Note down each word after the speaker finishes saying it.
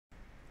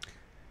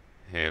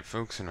Hey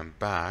folks, and I'm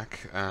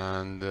back,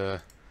 and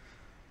they're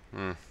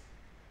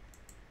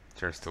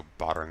still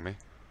bothering me.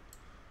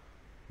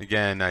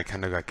 Again, I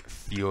kind of like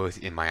feel it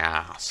in my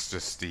ass,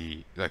 just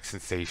the like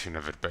sensation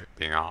of it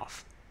being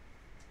off.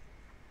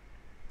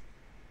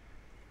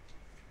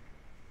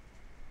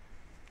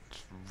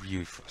 It's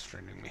really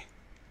frustrating me.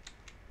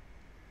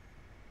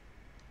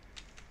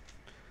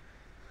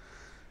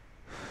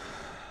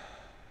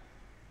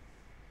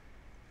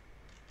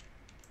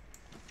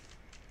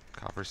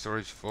 Copper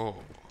storage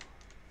full.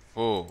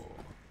 Full.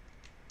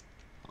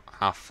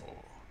 Half full.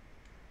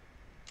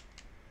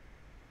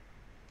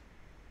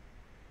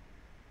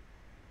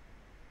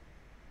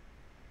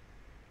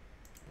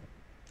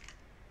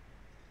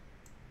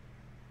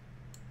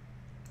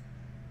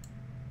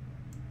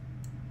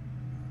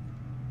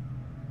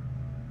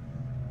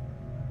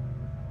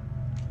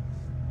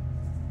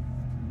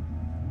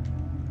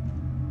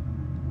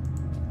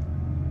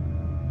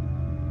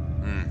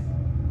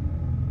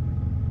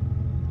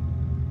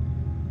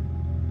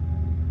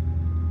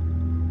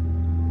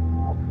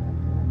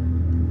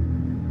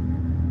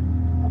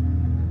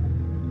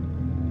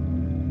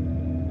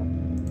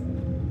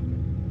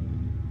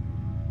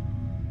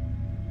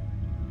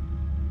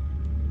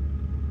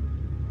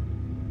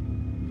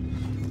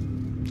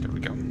 There we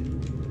go.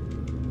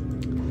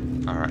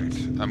 Alright,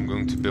 I'm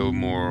going to build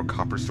more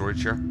copper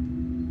storage here.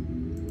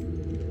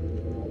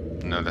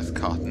 No, that's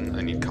cotton.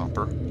 I need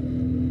copper.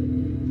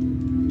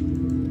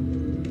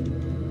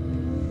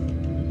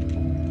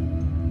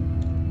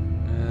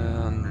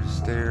 Under the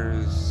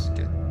stairs,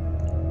 get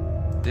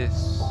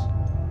this.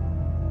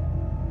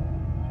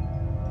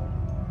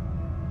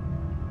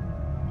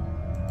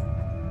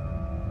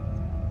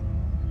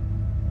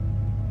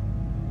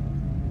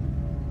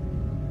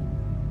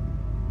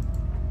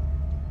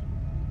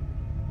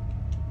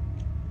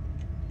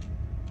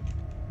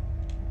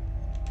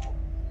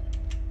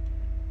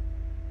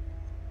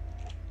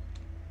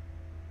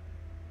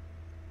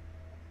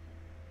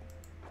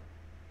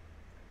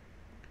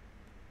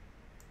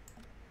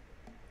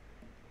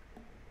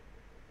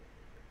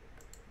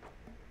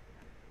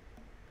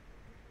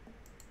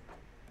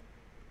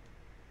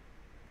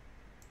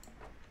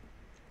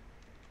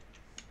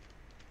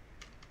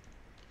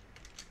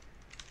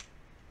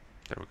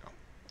 There we go.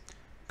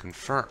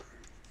 Confirm.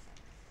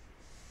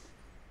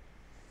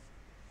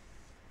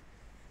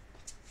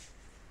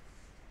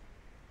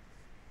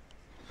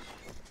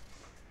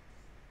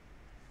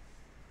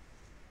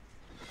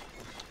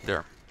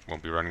 There.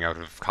 Won't be running out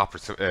of copper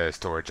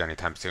storage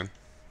anytime soon.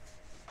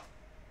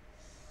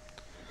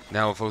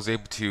 Now, if I was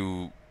able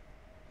to,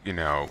 you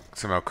know,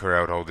 somehow clear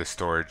out all this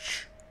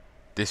storage,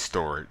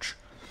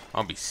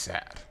 I'll be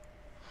sad.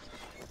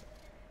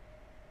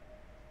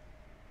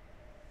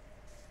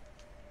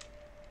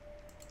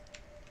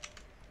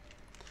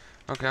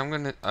 Okay,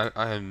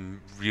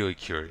 I'm really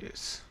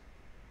curious.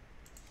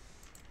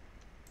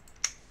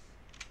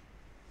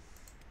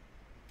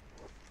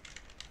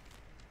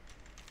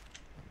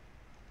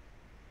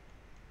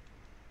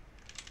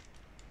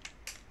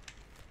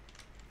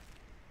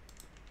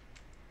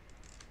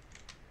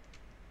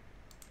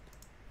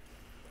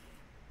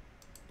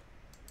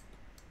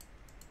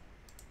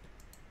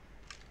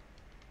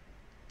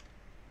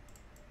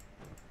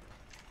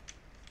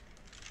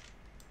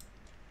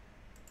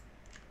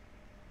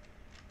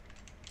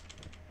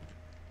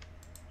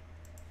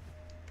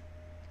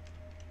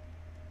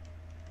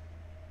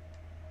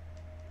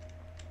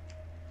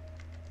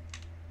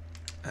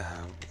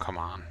 Come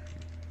on.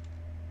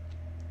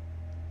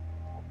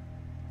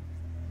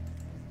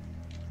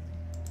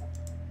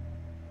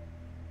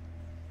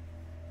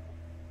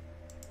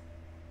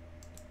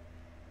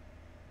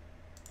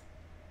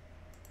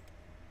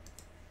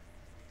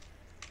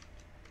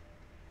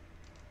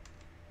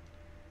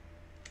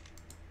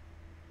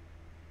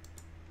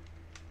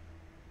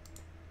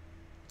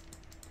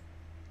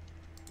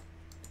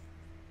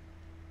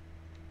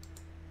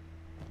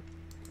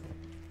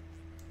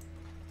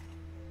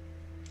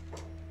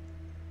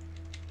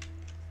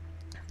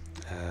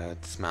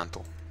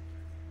 Dismantle.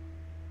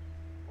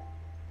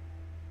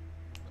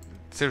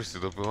 Seriously,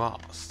 they'll be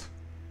lost.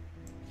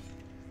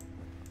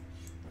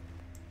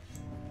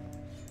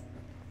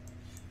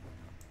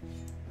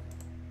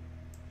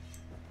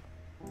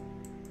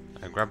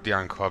 I grabbed the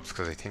iron clubs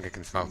because I think I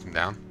can smelt them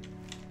down.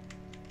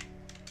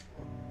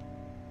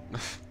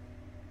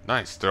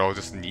 Nice, they're all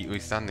just neatly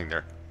standing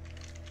there.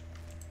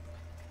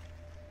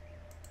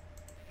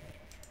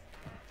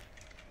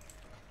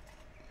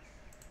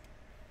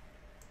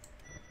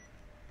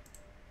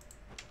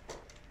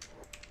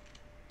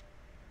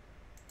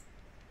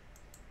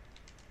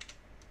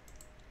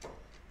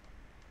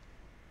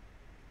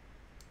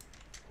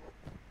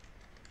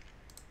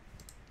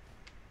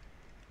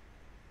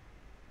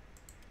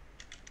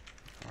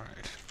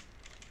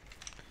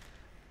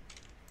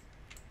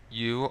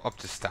 You up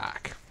to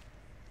stack.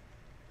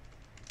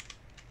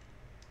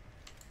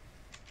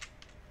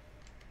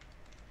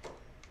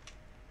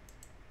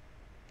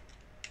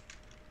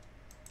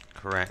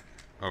 Correct.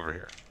 Over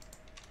here.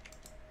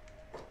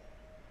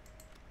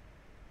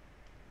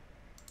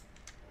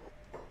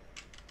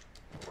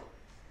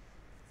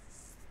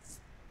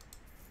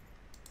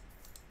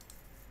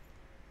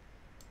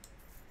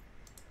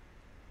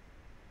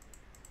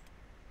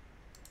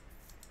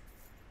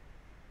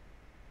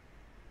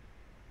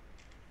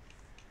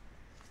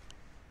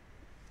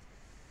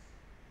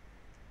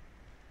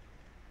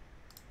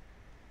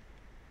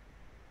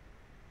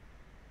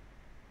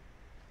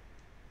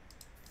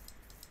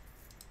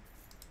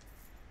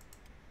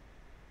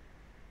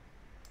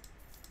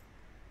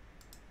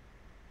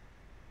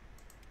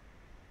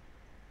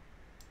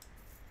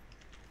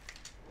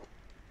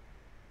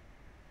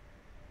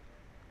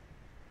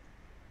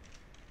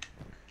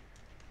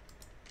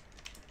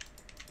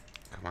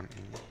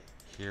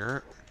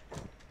 here.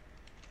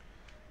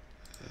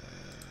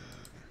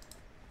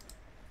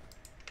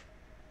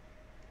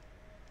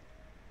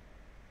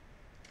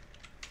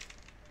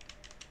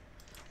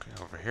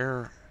 Okay, over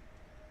here.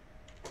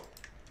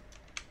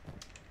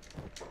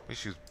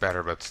 Wish she was better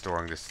about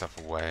storing this stuff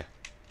away.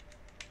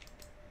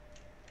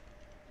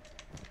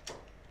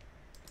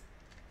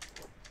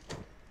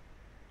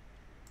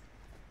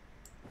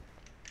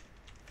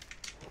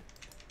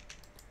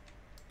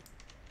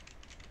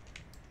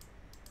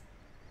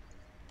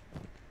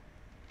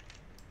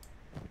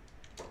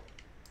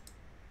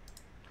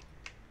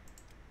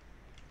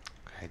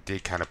 I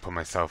did kind of put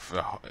myself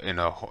in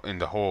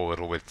the hole a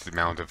little with the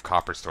amount of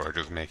copper storage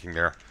I was making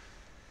there.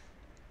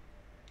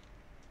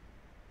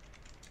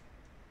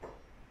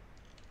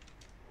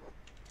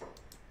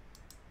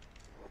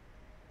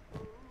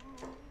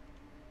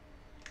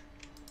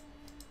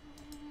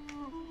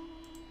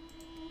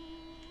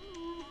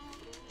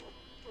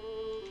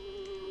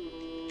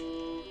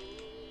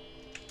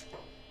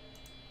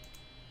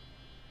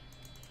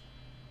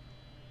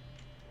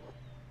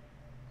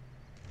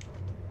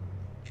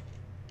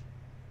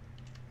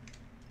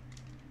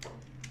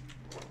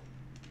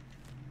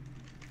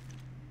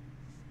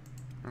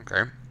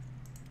 Okay.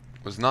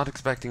 Was not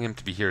expecting him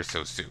to be here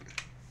so soon.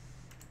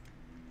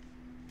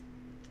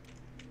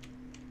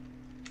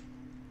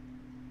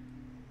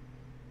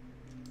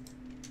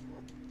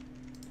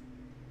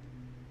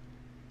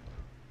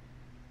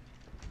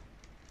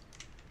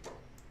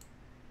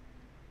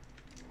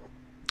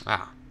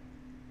 Ah.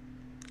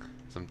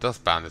 Some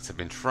dust bandits have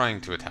been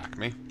trying to attack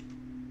me.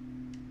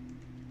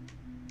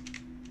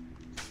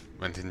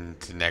 Went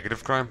into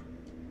negative crime.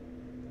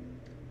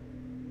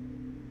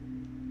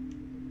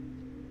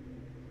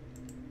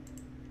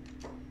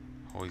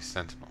 Holy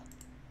Sentinel.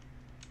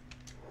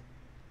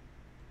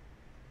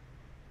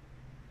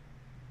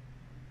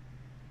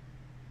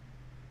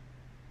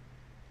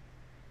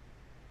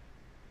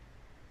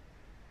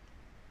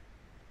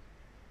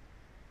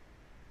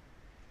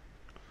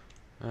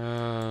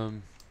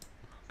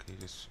 Okay,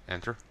 just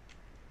enter.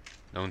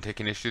 No one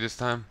taking issue this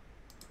time?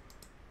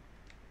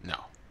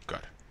 No.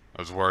 Good.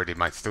 I was worried he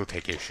might still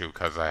take issue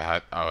because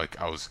I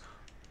was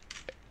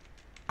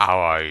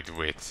allied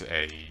with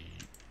a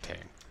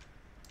thing.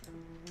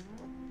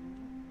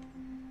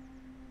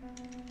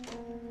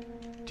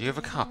 Do you have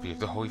a copy of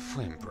the Holy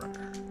Flame,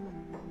 brother?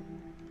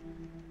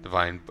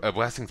 Divine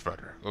Blessings,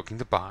 brother. Looking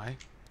to buy?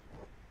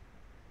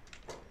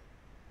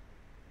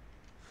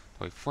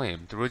 Holy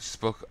Flame, the religious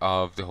book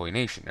of the Holy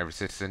Nation. Every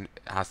citizen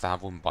has to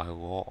have one by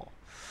law.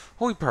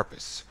 Holy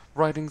Purpose.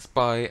 Writings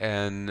by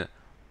an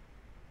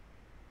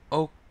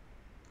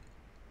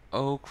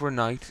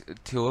Okranite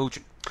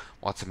theologian.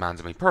 What's a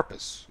man's main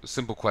purpose? A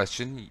simple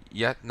question,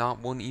 yet not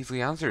one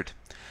easily answered.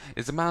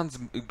 Is a man's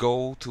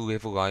goal to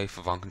live a life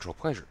of uncontrolled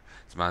pleasure?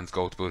 Is a man's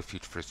goal to build a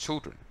future for his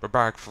children?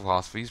 Barbaric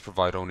philosophies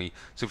provide only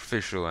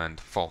superficial and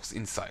false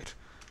insight.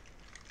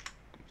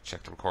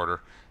 Check the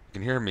recorder. You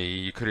can hear me.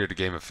 You could hear the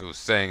game if it was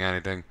saying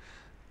anything.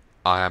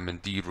 I am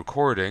indeed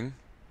recording.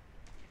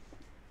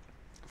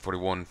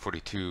 41,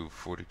 42,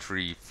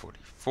 43,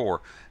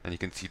 44, and you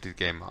can see the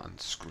game on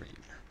screen.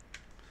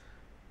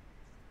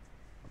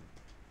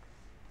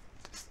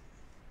 This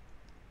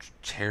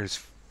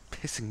chair's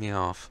pissing me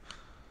off.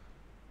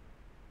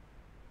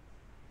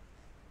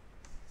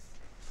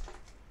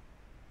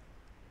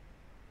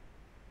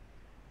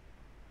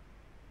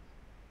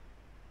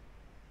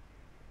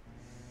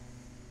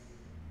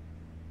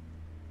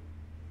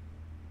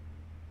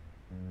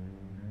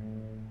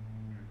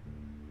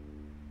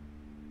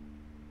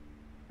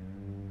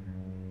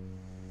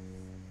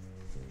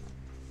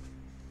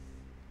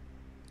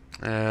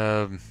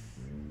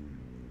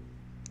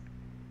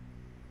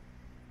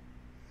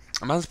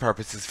 A man's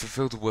purpose is to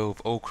fulfill the will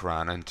of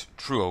Okran, and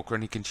through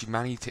Okran he can achieve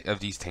many of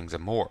these things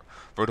and more.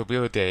 For it will be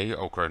a day,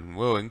 Okran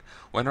willing,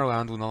 when our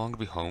land will no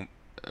longer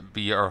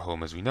be our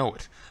home as we know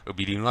it. It will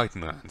be the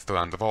enlightened lands, the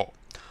land of all,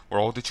 where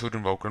all the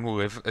children of Okran will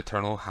live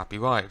eternal happy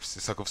lives,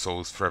 the cycle of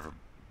souls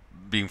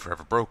being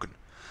forever broken.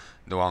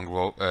 No longer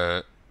will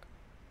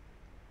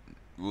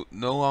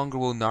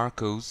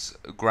narcos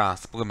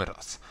grasp limit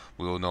us.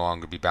 We will no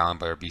longer be bound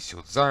by our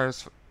bestial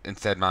desires.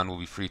 Instead, man will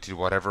be free to do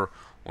whatever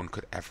one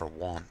could ever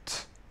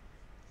want.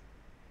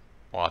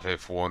 What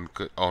if one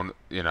could wants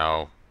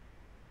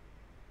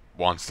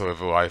to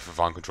live a life of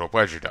uncontrolled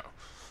pleasure, though?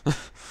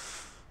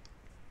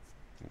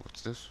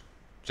 What's this?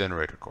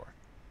 Generator core.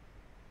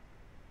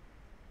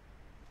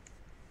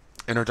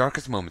 In our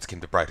darkest moments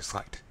came the brightest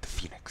light, the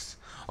Phoenix.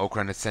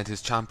 Okran had sent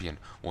his champion,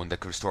 one that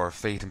could restore our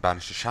fate and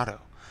banish the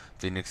shadow.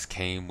 Phoenix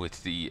came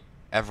with the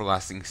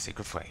everlasting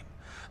sacred flame,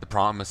 the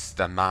promise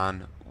that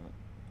man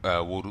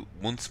would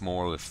once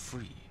more live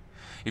free.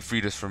 He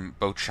freed us from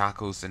both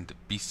shackles and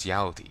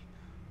bestiality.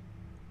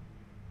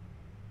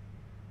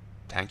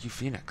 Thank you,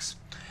 Phoenix.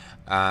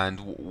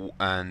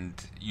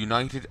 And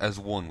united as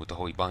one with the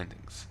holy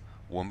bindings.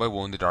 One by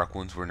one, the Dark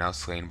Ones were now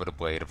slain by the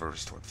blade of a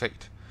restored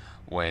fate.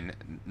 When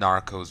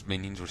Narco's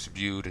minions were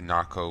subdued and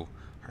Narco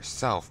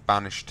herself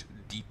banished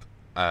deep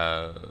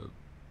under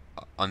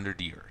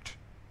the earth.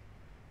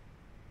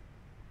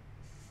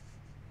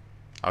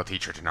 I'll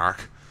teach her to narc.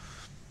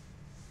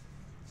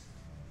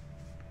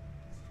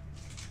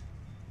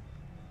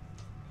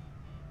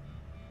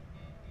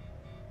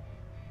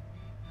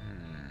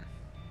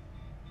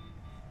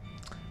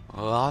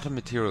 A lot of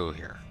material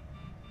here.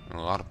 And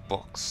a lot of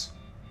books.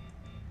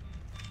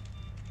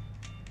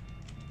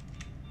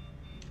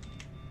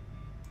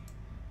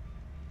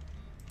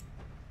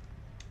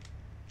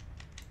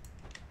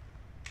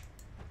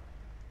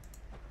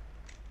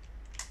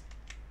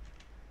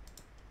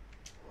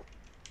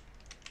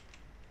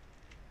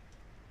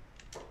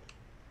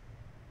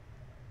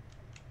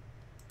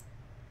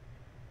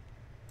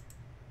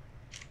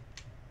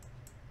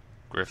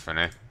 Griffin,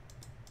 eh?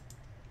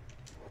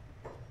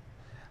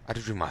 I had a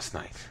dream last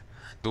night.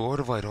 The Lord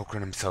of Light Oakron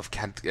himself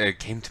came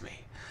to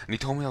me, and he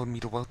told me I would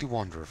meet a wealthy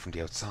wanderer from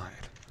the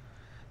outside.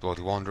 The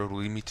wealthy wanderer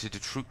would lead me to the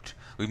truth,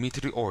 lead me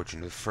to the origin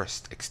of the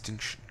first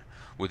extinction.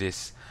 With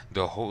this,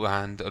 the whole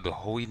land of the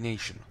Holy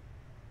Nation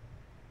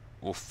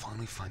will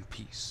finally find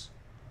peace.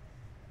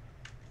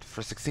 The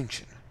first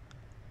extinction?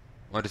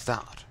 What is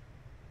that?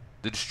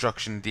 The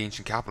destruction of the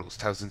ancient capitals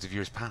thousands of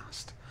years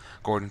past.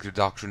 According to the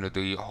doctrine of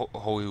the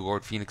Holy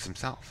Lord Phoenix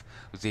himself,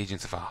 was the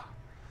agents of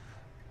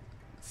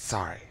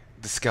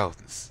the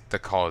skeletons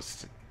that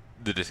caused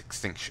the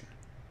extinction.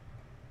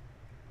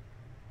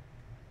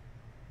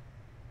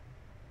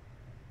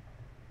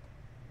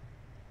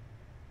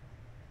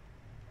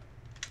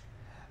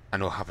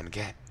 And it will happen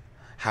again.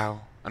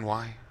 How and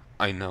why?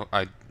 I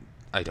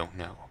don't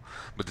know.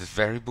 But this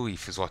very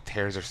belief is what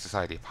tears our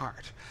society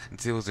apart,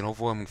 instills an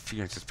overwhelming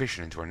fear and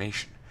suspicion into our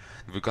nation.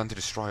 We've begun to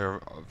destroy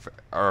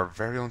our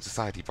very own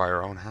society by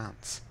our own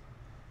hands.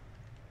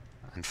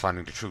 And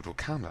finding the truth will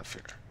calm that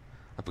fear.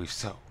 I believe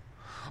so.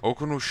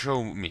 Oakron will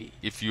show me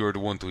if you are the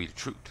one to lead the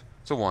truth.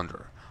 So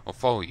Wanderer, I'll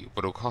follow you,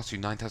 but it'll cost you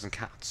 9,000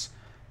 cats.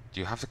 Do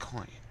you have the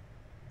coin?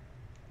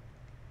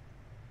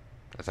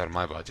 That's out of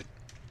my budget.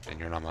 Then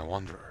you're not my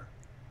Wanderer.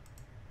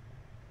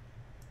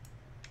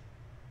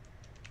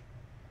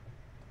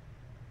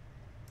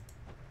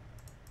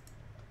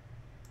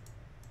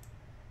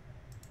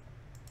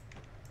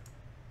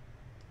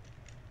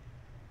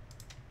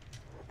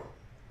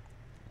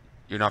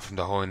 You're not from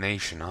the Holy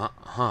Nation,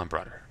 huh,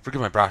 brother?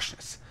 Forgive my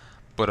brashness,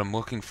 but I'm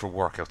looking for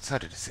work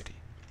outside of the city.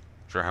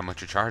 Sure, how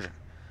much you're charging?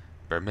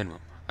 Bare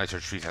minimum, I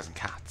charge 3,000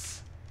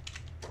 cats.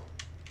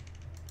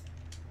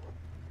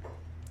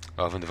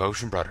 Love and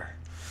devotion, brother.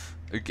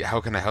 How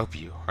can I help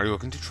you? Are you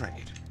looking to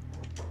trade?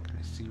 Can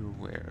I see your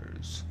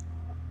wares?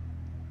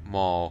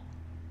 Mall.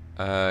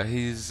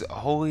 His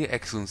Holy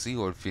Excellency,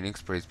 Lord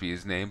Phoenix, praised be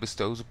his name,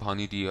 bestows upon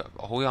you the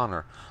holy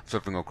honor of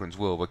serving Oakron's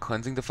will by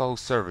cleansing the fellow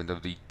servant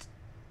of the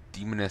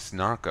demoness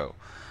Narco,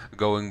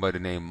 going by the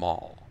name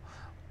Maul.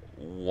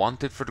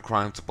 Wanted for the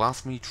crimes of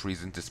blasphemy,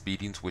 treason,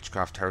 disobedience,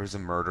 witchcraft,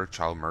 terrorism, murder,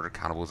 child murder,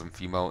 cannibalism,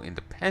 female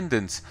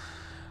independence,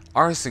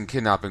 arson,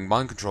 kidnapping,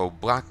 mind control,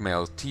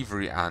 blackmail,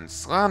 thievery, and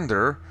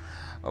slander.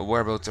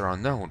 Whereabouts are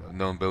unknown.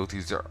 Known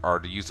abilities are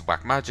the use of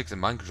black magics and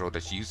mind control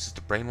that she uses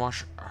to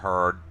brainwash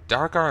her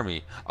dark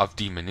army of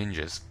demon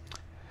ninjas.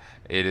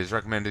 It is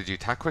recommended you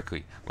attack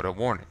quickly, without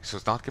warning, so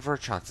as not to give her a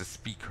chance to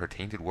speak her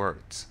tainted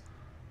words.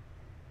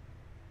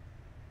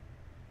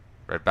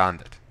 Red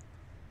Bandit.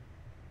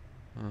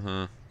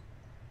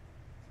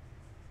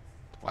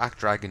 Black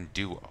Dragon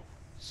Duo.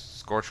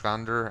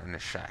 Scorchlander and a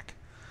Shack.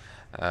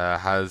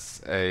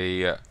 Has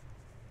a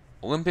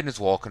limp in his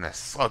walk and a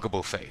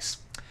sluggable face.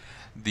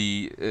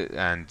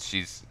 And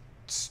she's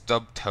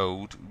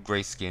stub-toed,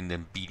 grey-skinned,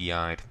 and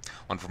beady-eyed.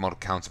 On from all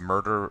accounts,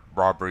 murder,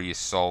 robbery,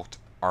 assault,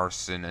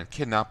 arson, and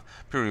kidnap.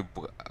 Purely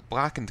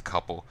blackened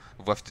couple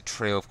have left a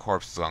trail of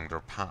corpses along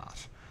their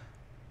path.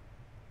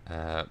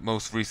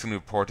 Most recently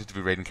reported to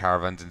be raiding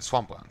caravans in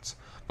swamplands.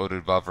 Both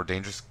above are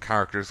dangerous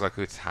characters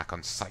likely to attack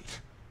on sight.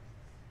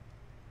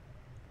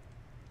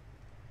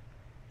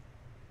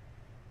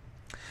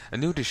 A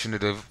new addition to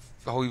the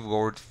Holy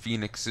Lord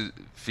Phoenix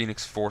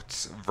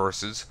Fort's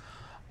verses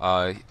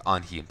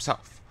on he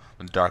himself.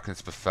 When the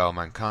darkness befell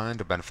mankind,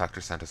 the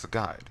benefactor sent us a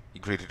guide. He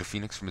created a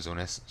phoenix from his own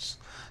essence.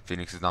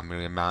 Phoenix is not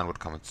merely a man with a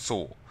common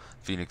soul.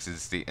 Phoenix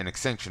is an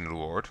extension of the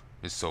Lord.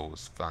 His soul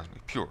is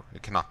finally pure.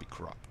 It cannot be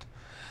corrupt.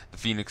 The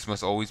phoenix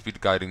must always be the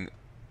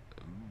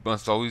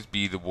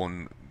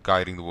one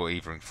guiding the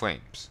wavering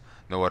flames.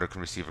 No other can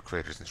receive a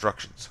creator's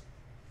instructions.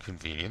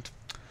 Convenient.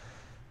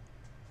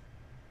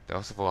 They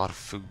also have a lot of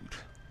food.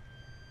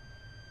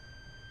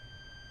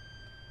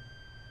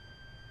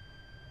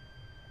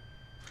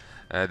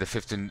 The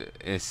fifth in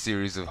a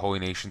series of Holy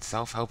Nation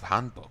self-help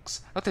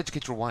handbooks. How to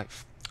educate your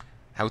wife.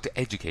 How to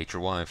educate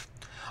your wife.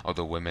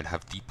 Although women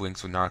have deep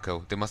links with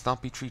Narco, they must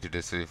not be treated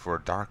as if they were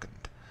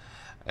darkened.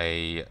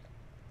 A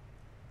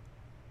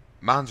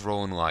man's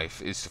role in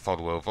life is to follow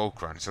the will of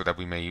Oakron, so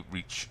we may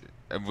reach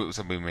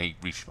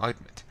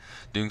enlightenment.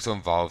 Doing so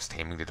involves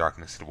taming the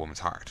darkness of the woman's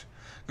heart.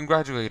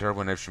 Congratulate her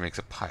whenever she makes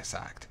a pious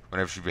act,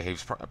 whenever she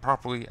behaves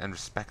properly and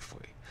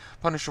respectfully.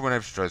 Punish her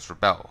whenever she tries to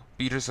rebel.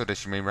 Beat her so that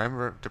she may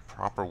remember the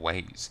proper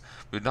ways.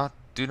 But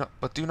do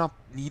not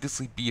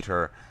needlessly beat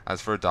her,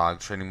 as for a dog,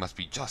 training must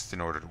be just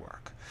in order to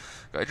work.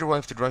 Guide your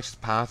wife to the righteous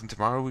path, and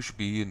tomorrow we shall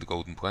be in the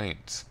Golden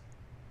Plains.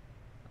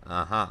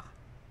 Uh-huh.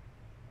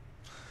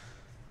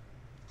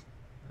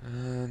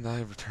 And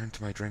I return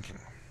to my drinking.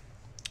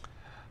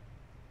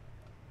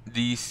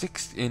 The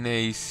sixth in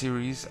a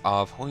series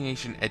of Holy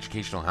Nation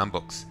educational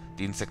handbooks,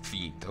 The Insect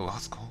Fiend, a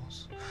lost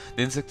cause.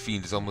 The Insect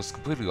Fiend is almost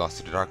completely lost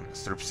to the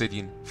darkness. Their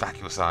obsidian,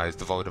 vacuous eyes,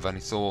 devoid of any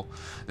soul,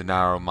 the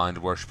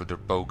narrow-minded worship of their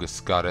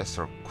bogus goddess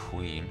or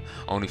queen,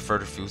 only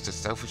further fuels their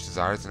selfish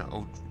desires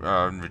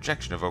and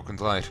rejection of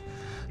Oaken's light.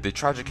 The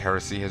tragic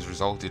heresy has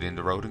resulted in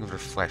the eroding of their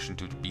flesh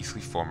into the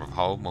beastly form of a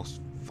hollow,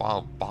 most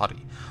foul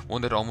body,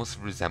 one that almost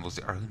resembles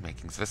the early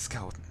makings of a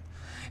skeleton.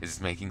 Is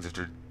its makings of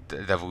their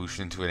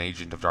devolution into an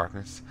agent of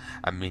darkness,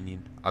 a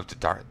minion of the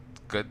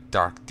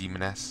dark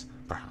demoness,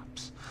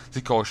 perhaps.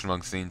 Seek caution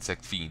amongst the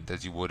insect fiend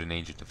as you would an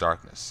agent of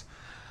darkness.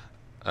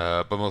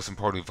 But most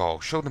importantly of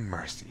all, show them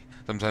mercy,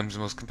 sometimes the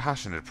most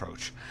compassionate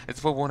approach. It's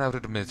to pull one out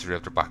of the misery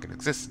of their blackened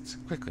existence,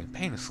 quickly and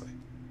painlessly.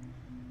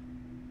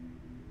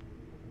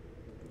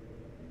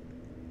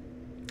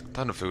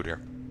 Ton of food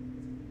here.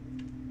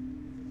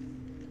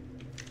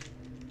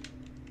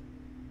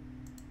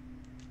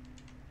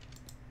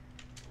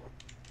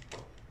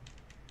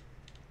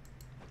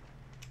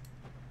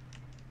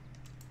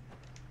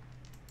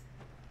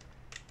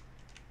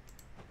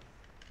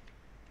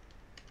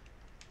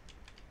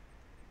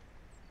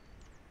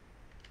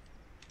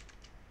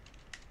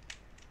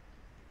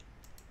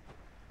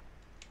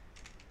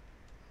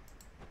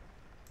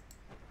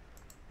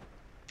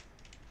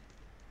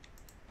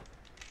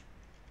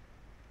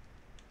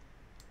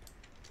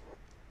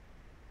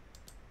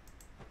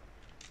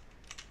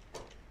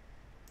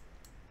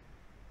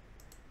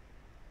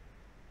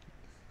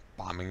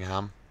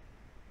 Birmingham.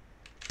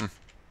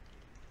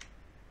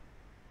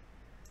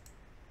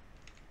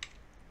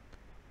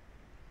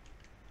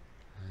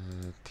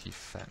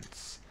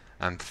 Defense.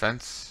 And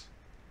defense?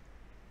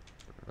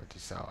 What do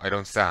you sell? I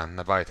don't stand,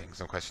 I buy things,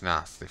 no question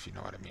asked, if you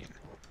know what I mean.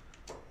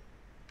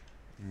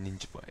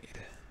 Ninja blade.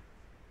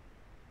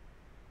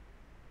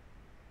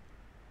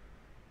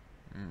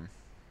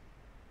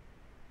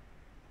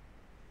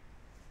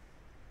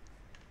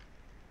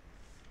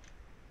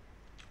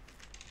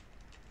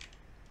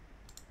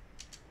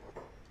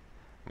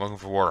 I'm looking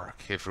for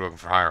work. If you're looking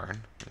for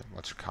hiring,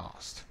 what's your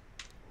cost?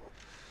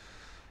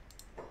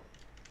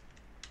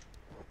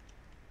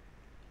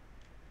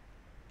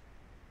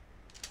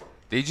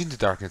 The agent of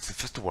darkness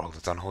infests the world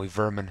with unholy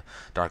vermin,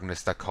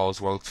 darkness that caused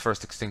the world's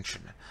first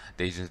extinction.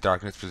 The agent of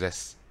darkness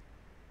possess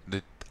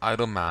the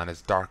idle man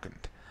is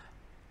darkened,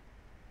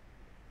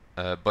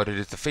 but it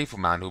is the faithful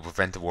man who will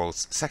prevent the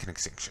world's second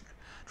extinction.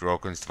 Through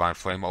Oaken's divine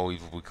flame, all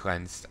evil will be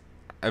cleansed,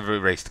 every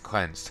race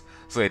cleansed.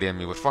 Slay the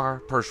enemy with fire,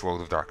 purge the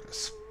world of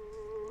darkness.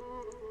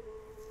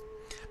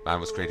 Man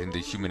was created in the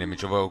human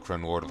image of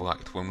Oakran, Lord of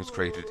Light. One was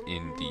created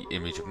in the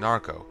image of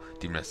Narco,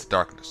 demoness of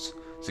darkness.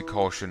 Seek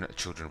caution,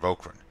 children of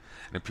Oakran.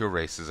 An impure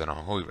race is an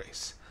unholy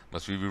race.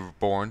 Must we be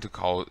reborn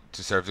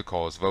to serve the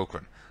cause of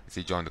Oakran, as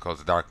he joined the cause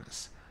of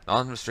darkness. An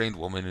unrestrained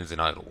woman is an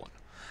idle one.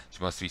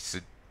 She must be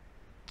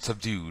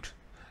subdued.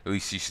 At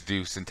least she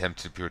seduce and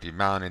tempt the purity of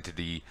man into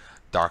the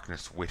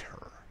darkness with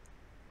her.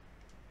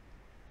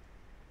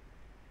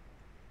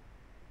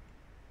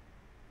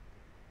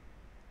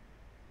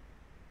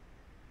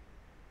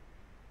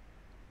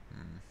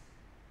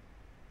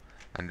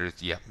 And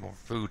there's yet more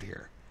food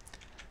here.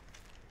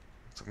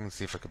 So I'm gonna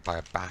see if I could buy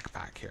a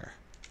backpack here.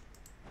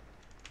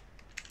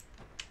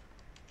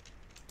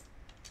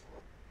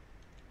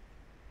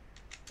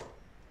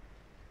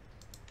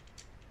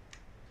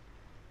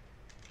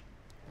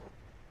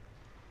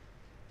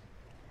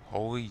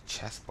 Holy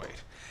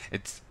chestplate.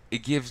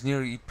 It gives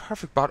nearly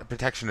perfect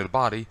protection to the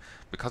body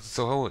because it's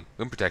so holy.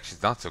 Limb protection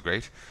is not so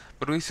great,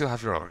 but at least you'll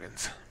have your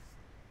organs.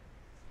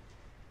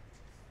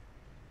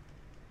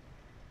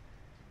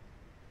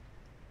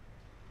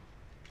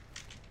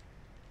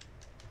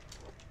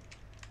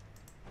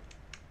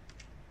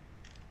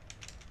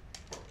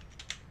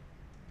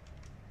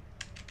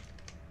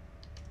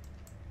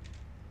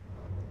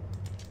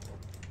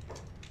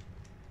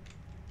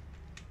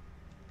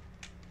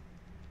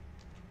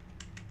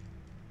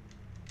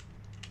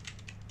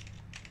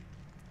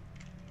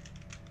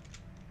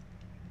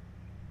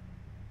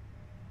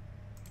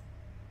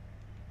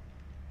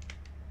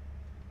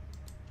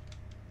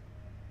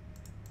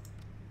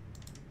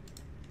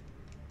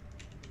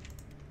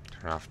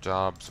 Turn off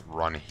jobs,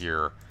 run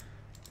here.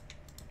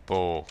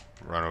 Bull,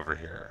 run over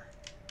here.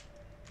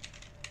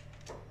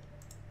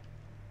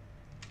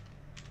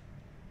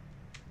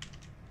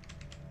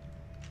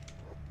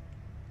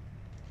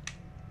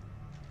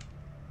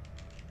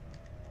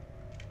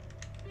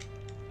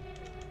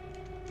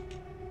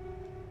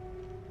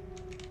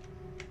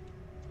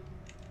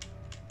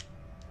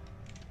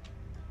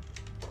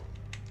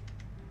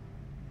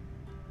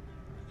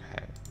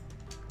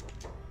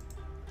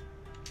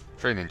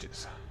 Train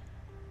ninjas.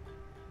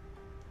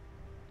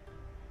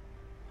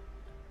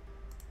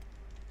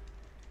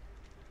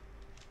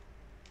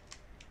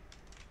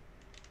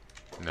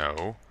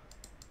 No.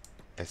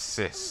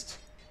 Assist.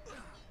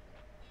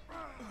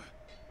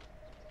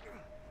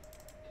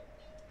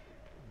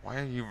 Why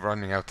are you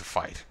running out to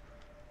fight?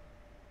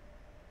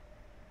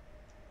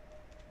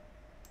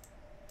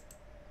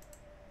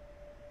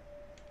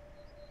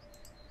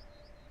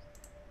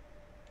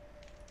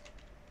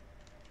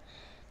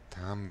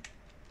 Damn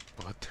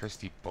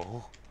bloodthirsty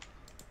bull.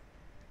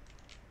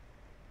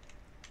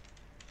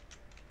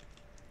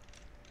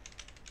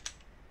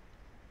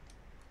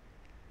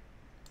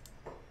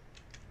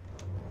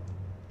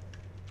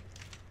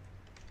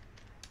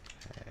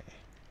 Okay.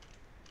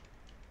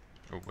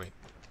 Oh wait.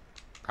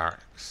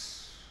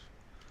 Barracks.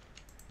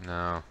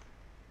 No.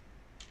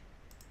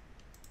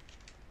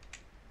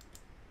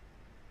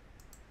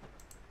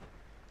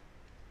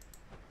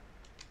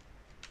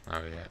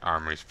 Oh yeah,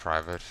 armory's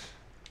private.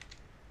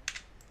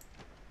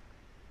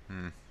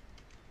 Hmm.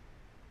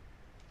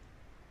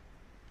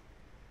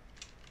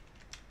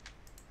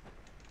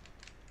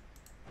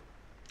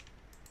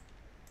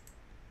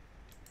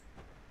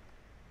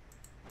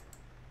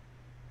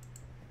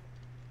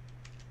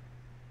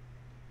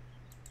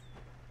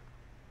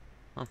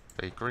 Oh,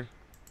 bakery.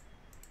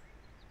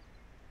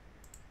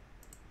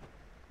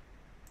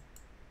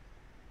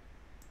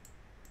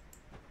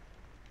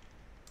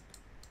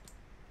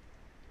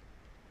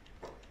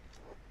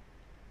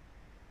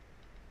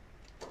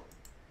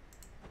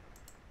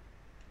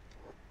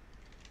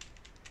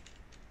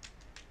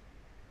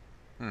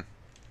 Hmm.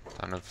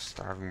 Ton of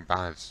starving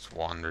bandits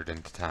wandered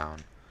into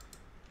town.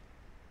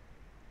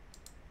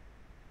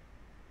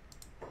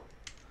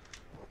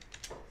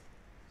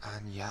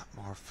 And yet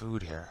more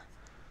food here.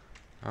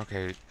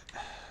 Okay.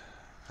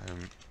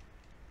 I'm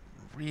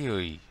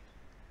really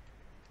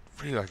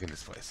liking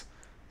this place.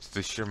 It's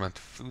the sheer amount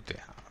of food they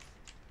have.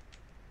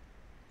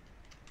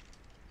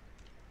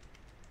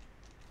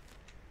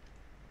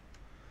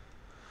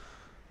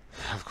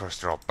 Of course,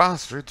 they're all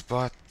bastards,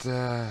 but,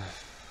 you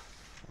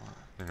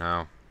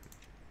know,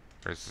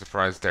 there's a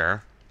surprise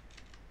there.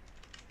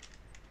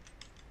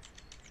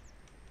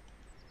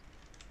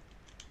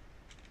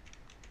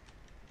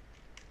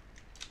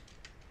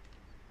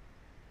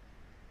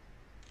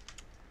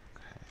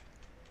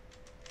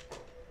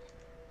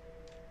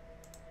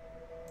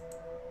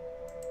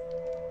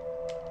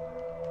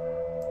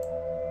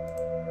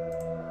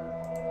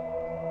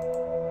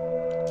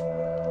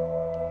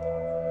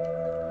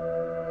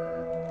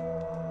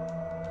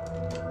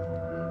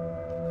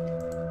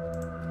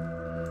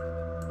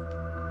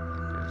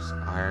 There's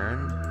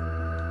iron.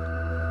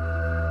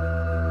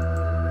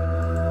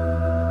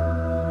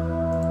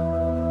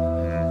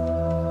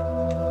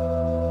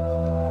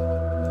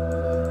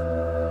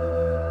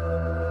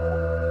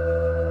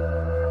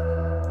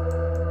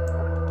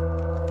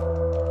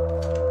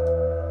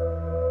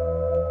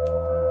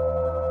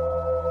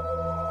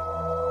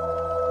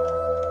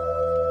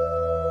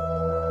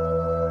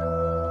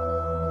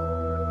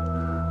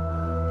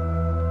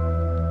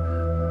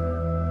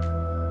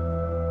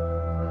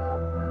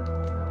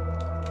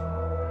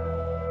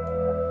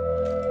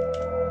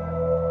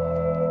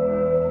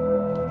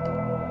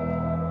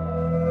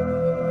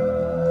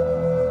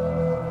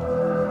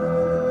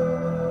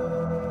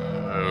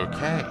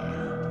 Okay.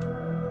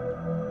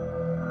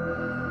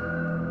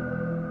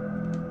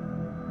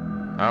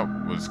 That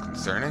was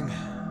concerning.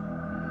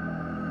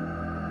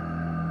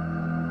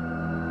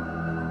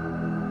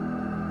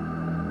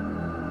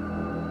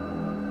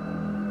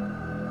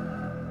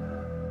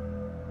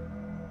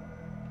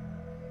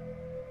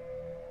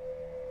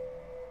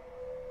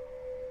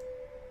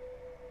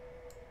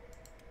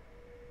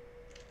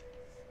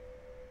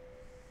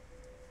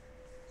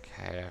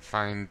 Okay, I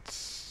find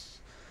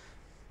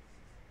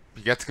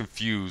he gets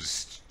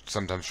confused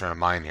sometimes trying to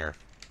mine here.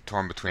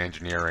 Torn between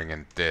engineering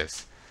and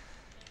this.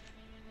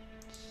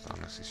 It's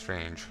honestly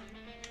strange.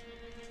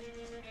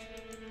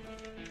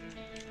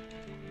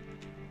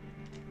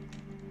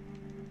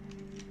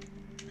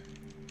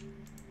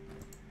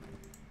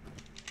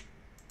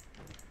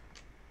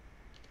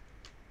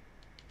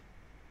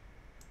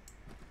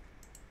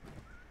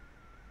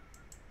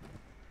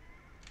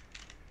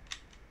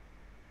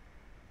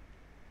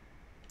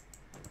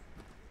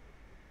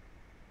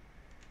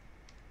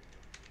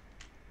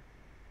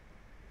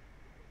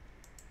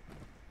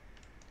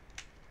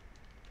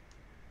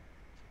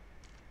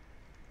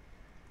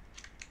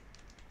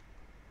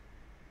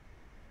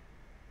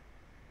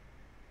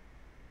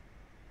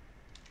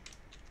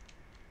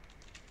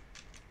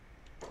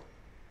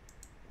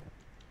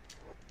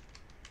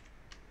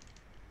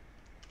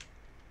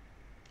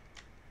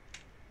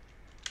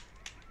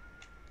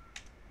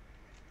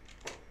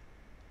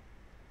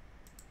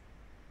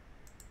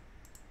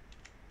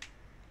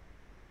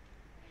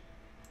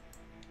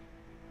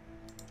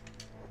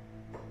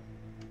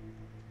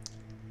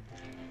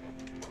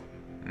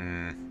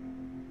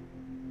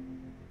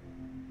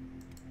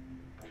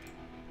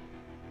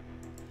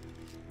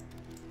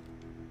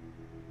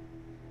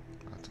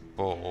 That's a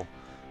bull.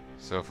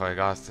 So if I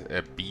got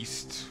a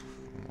beast,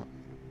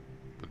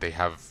 would they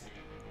have,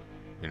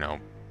 you know,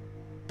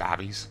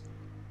 babbies?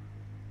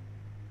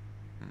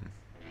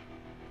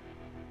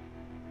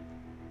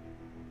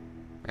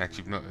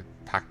 Actually, no,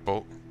 pack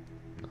bull.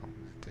 No,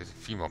 there's a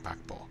female pack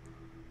bull.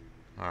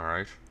 All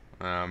right.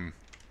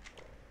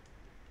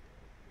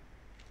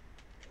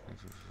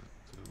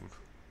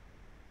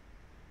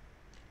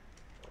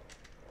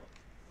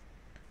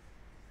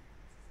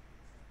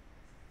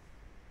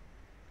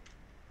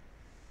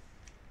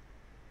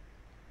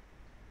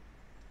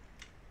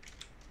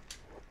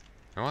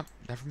 You know what?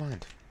 Never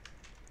mind.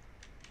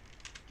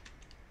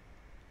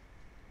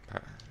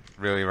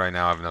 Really, right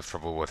now I have enough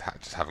trouble with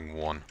just having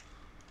one.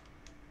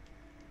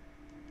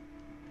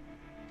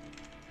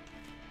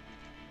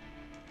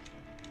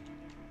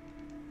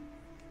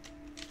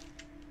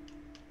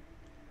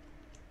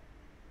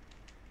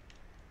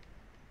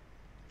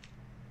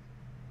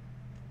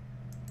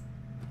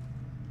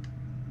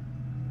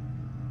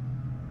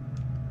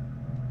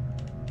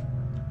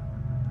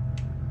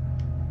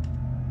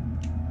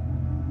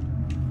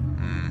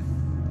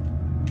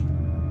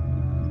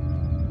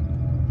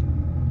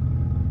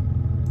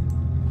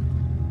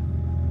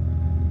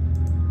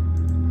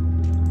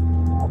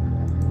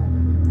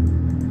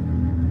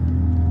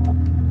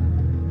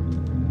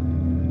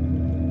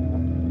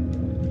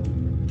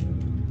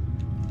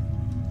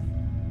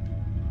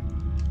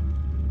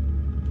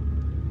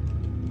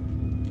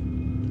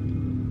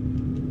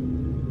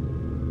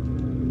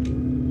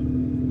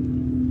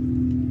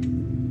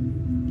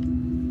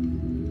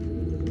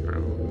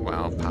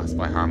 Well, passed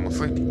by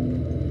harmlessly.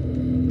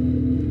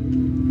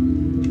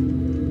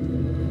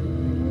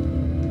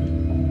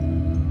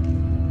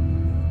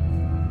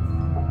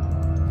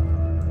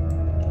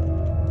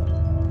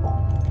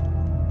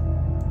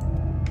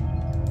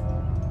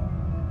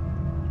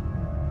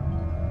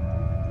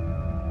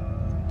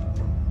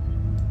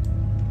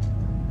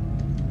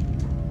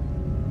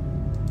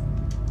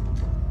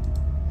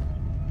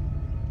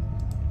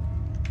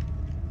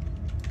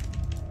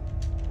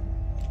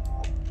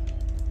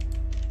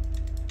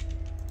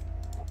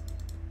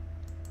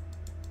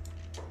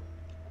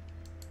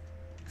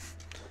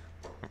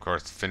 Of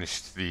course,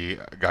 finished the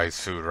guy's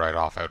food right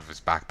off out of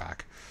his backpack.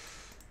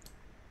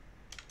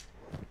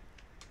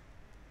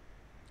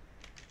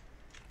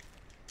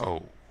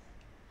 Oh.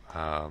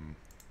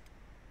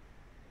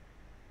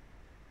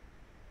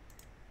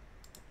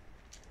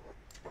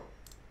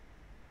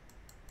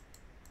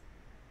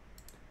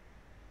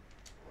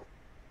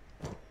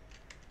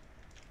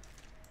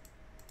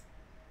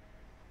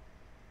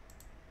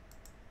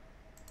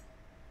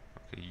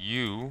 Okay,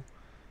 you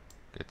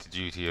get the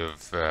duty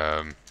of,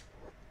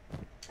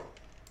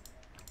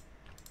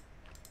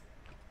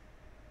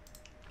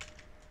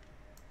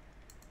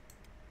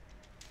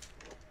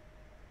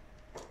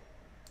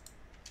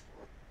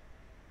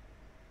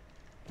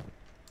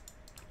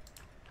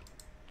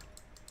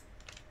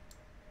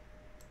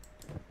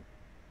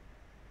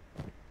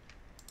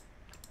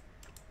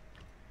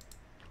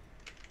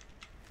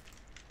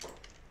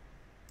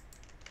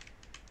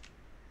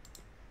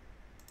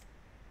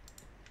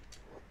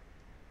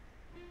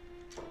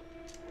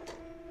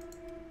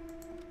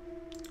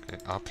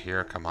 up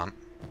here, come on.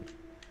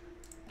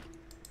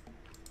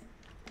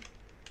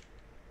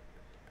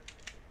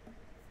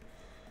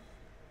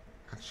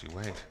 Actually,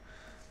 wait.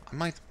 I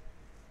might...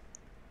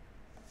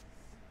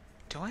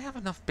 Do I have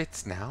enough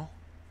bits now?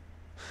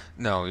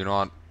 No, you know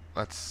what?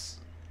 Let's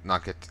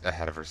not get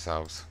ahead of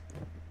ourselves.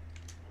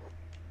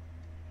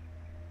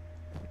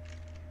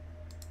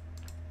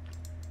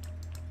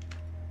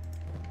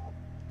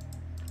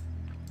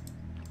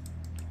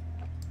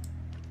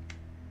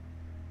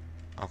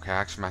 Okay, I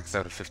actually maxed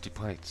out at 50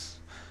 plates.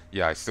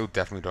 Yeah, I still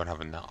definitely don't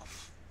have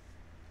enough.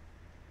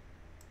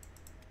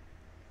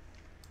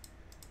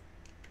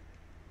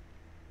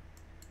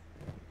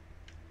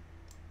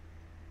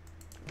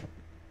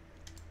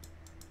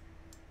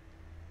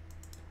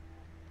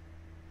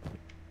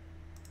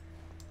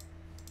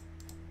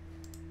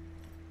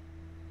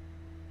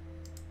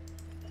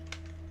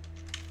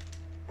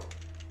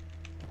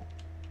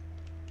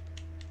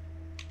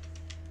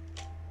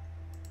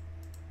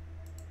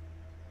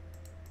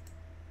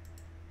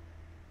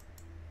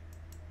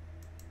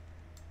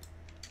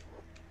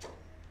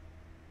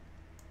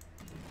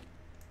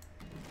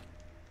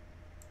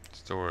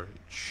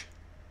 Storage.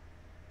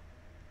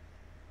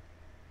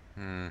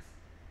 None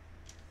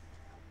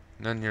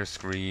here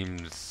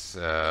screams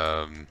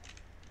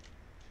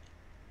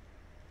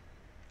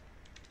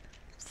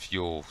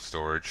fuel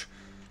storage.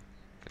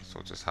 Guess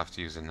we'll just have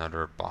to use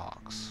another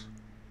box.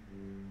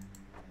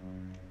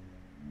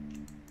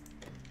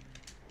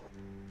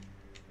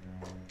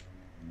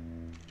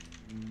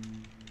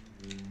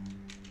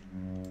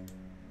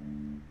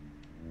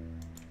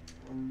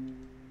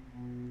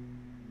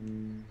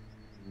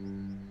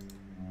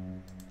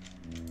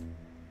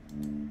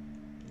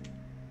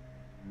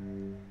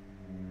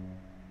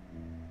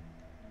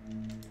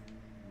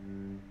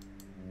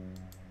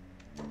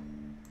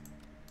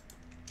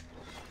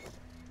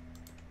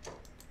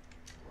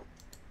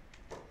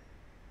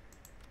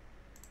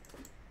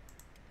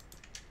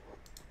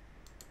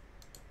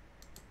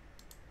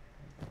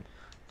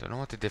 Don't know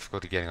what the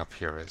difficulty getting up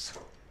here is.